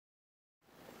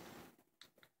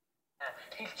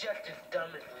He's just as dumb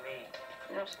as me.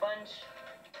 You know, Sponge,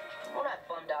 I'm not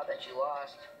bummed out that you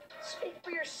lost. Speak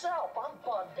for yourself. I'm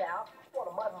bummed out. What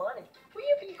of my money? Will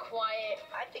you be quiet?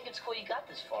 I think it's cool you got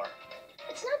this far.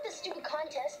 It's not this stupid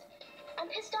contest. I'm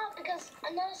pissed off because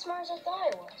I'm not as smart as I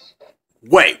thought I was.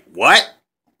 Wait, what?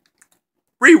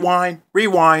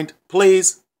 Rewind,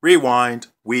 please. Rewind.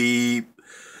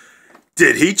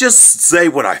 Did he just say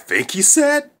what I think he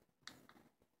said?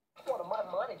 What of my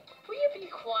money? Will you be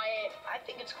quiet? I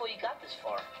think it's cool you got this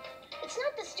far. It's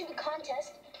not this stupid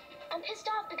contest. I'm pissed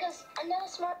off because I'm not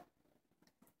as smart.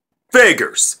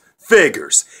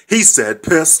 Figures. He said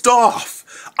pissed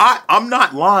off. I'm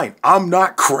not lying. I'm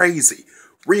not crazy.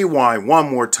 Rewind one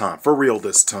more time. For real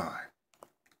this time.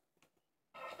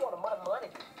 What of my money?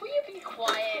 Will you be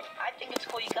quiet? I think it's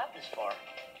cool you got this far.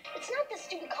 It's not this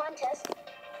stupid contest.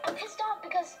 I'm pissed off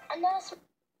because I'm not as smart.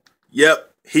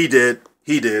 Yep, he did.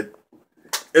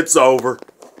 It's over.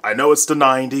 I know it's the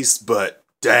 90s, but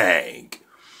dang.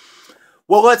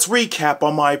 Well, let's recap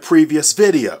on my previous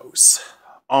videos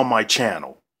on my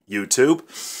channel, YouTube.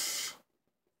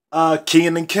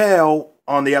 Kean and Kel,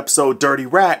 on the episode Dirty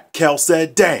Rat, Kel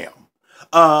said, damn.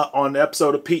 On the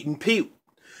episode of Pete and Pete,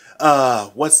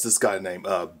 what's this guy's name?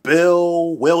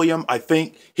 William, I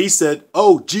think. He said,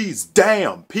 oh, geez,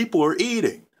 damn, people are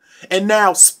eating. And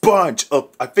now Sponge,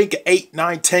 I think an 8,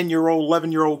 9, 10-year-old,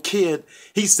 11-year-old kid,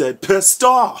 he said, pissed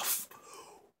off.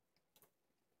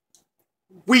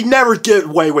 We never get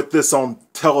away with this on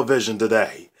television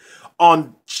today.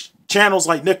 On channels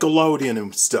like Nickelodeon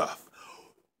and stuff.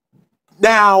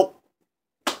 Now,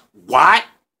 what?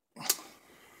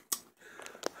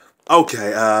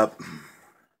 Okay, I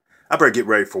better get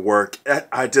ready for work.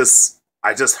 I just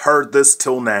heard this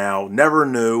till now. Never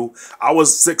knew. I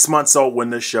was 6 months old when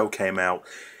this show came out.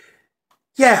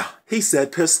 Yeah, he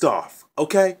said pissed off.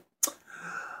 Okay?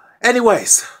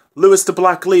 Anyways, Lewis the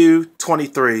Black Leo,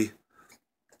 23.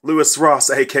 Lewis Ross,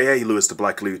 a.k.a. Lewis the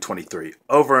Black Leo, 23.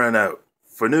 Over and out.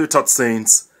 For new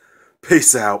cutscenes,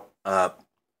 peace out.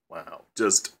 Wow.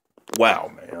 Just,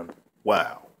 wow, man.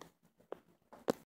 Wow.